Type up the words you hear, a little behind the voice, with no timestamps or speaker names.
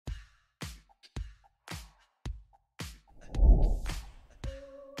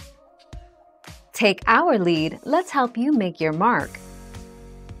Take our lead, let's help you make your mark.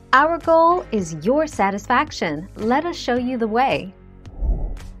 Our goal is your satisfaction. Let us show you the way.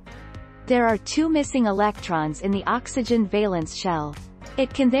 There are 2 missing electrons in the oxygen valence shell.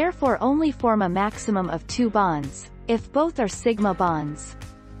 It can therefore only form a maximum of 2 bonds, if both are sigma bonds.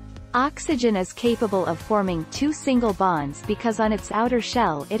 Oxygen is capable of forming 2 single bonds because on its outer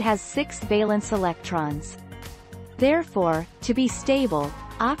shell it has 6 valence electrons. Therefore, to be stable,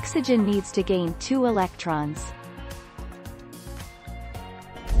 oxygen needs to gain 2 electrons.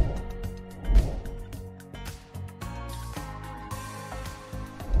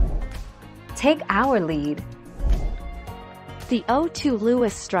 Take our lead. The O2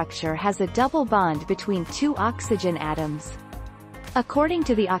 Lewis structure has a double bond between 2 oxygen atoms. According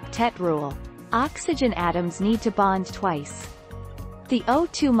to the octet rule, oxygen atoms need to bond twice. The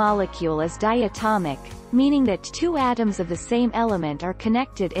O2 molecule is diatomic, meaning that 2 atoms of the same element are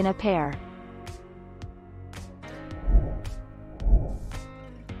connected in a pair.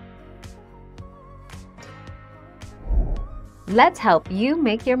 Let's help you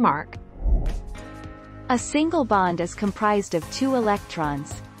make your mark. A single bond is comprised of 2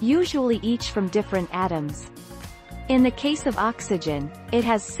 electrons, usually each from different atoms. In the case of oxygen, it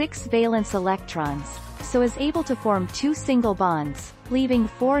has 6 valence electrons, so is able to form 2 single bonds, leaving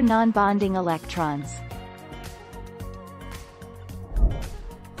 4 non-bonding electrons.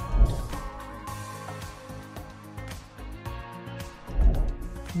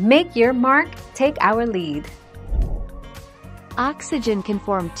 Make your mark, take our lead. Oxygen can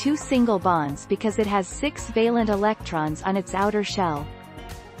form 2 single bonds because it has 6 valent electrons on its outer shell.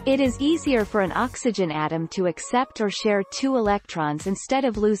 It is easier for an oxygen atom to accept or share 2 electrons instead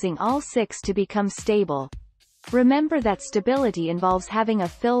of losing all 6 to become stable. Remember that stability involves having a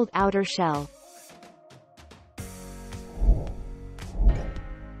filled outer shell.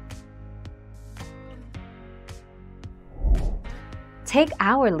 Take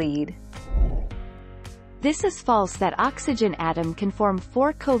our lead. This is false that oxygen atom can form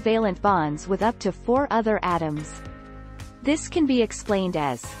 4 covalent bonds with up to 4 other atoms. This can be explained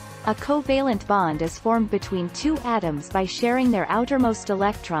as, a covalent bond is formed between 2 atoms by sharing their outermost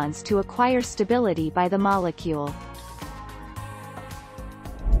electrons to acquire stability by the molecule.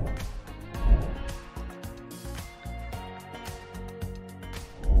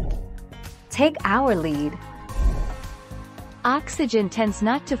 Take our lead. Oxygen tends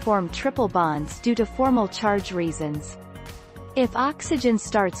not to form triple bonds due to formal charge reasons. If oxygen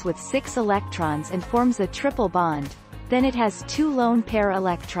starts with 6 electrons and forms a triple bond, then it has 2 lone pair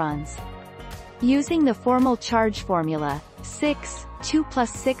electrons. Using the formal charge formula, 6, 2 plus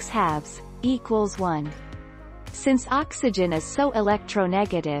 6 halves, equals 1. Since oxygen is so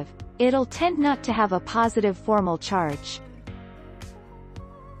electronegative, it'll tend not to have a positive formal charge.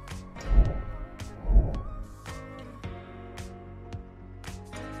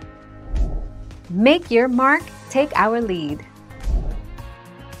 Make your mark, take our lead.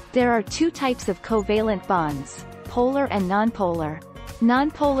 There are 2 types of covalent bonds, polar and nonpolar.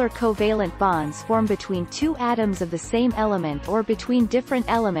 Nonpolar covalent bonds form between 2 atoms of the same element or between different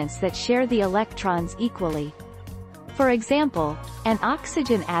elements that share the electrons equally. For example, an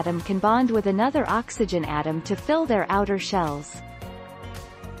oxygen atom can bond with another oxygen atom to fill their outer shells.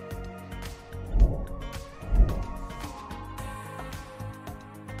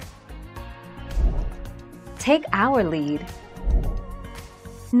 Take our lead.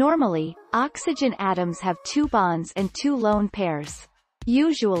 Normally, oxygen atoms have 2 bonds and 2 lone pairs.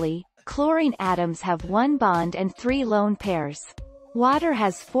 Usually, chlorine atoms have 1 bond and 3 lone pairs. Water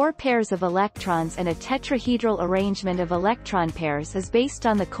has 4 pairs of electrons, and a tetrahedral arrangement of electron pairs is based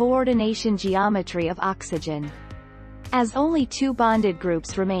on the coordination geometry of oxygen. As only 2 bonded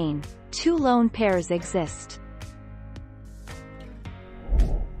groups remain, 2 lone pairs exist.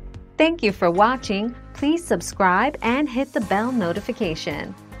 Thank you for watching. Please subscribe and hit the bell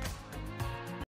notification.